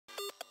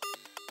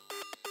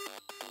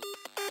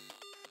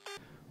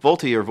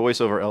VoLTE, or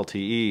Voice over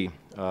LTE,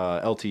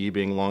 LTE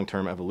being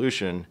long-term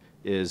evolution,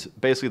 is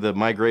basically the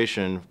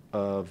migration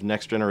of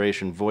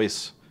next-generation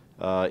voice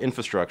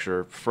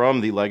infrastructure from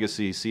the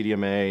legacy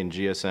CDMA and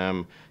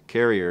GSM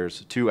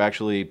carriers to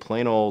actually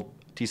plain old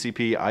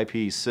TCP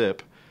IP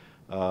SIP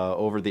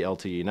over the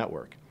LTE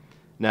network.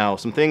 Now,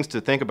 some things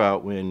to think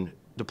about when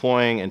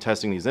deploying and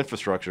testing these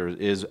infrastructures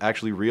is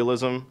actually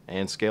realism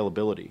and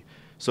scalability.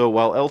 So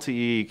while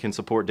LTE can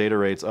support data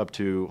rates up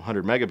to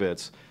 100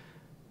 megabits,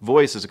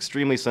 voice is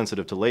extremely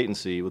sensitive to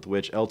latency, with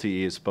which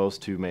LTE is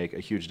supposed to make a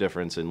huge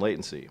difference in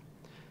latency.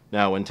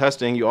 Now, when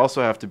testing, you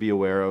also have to be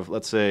aware of,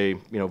 let's say,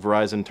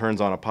 Verizon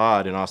turns on a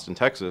pod in Austin,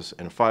 Texas,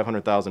 and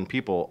 500,000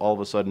 people all of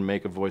a sudden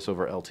make a voice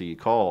over LTE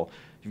call.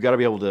 You've got to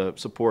be able to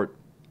support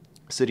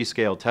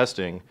city-scale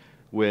testing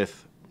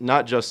with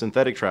not just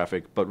synthetic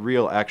traffic, but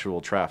real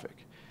actual traffic.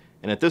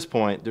 And at this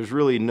point, there's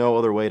really no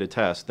other way to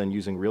test than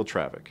using real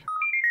traffic.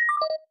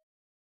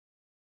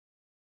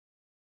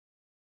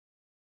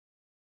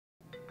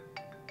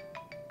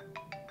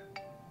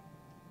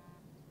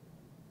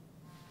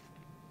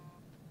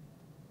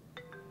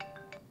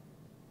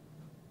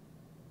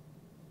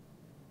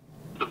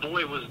 The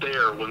boy was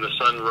there when the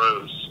sun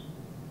rose.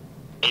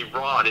 A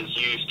rod is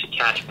used to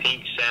catch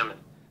pink salmon.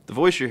 The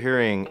voice you're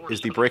hearing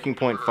is the Breaking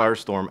Point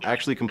Firestorm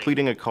actually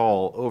completing a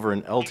call over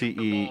an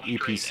LTE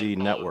EPC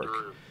network.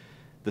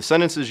 The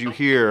sentences you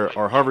hear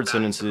are Harvard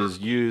sentences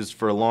used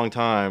for a long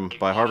time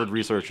by Harvard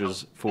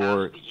researchers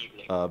for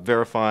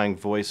verifying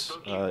voice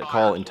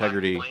call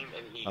integrity,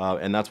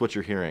 and that's what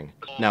you're hearing.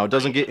 Now, it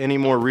doesn't get any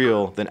more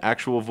real than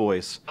actual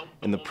voice,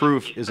 and the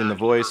proof is in the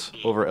voice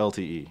over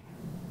LTE.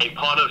 A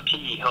pot of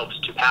tea helps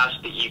to pass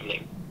the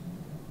evening.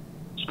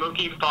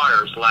 Smoky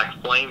fires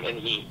lack flame and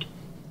heat.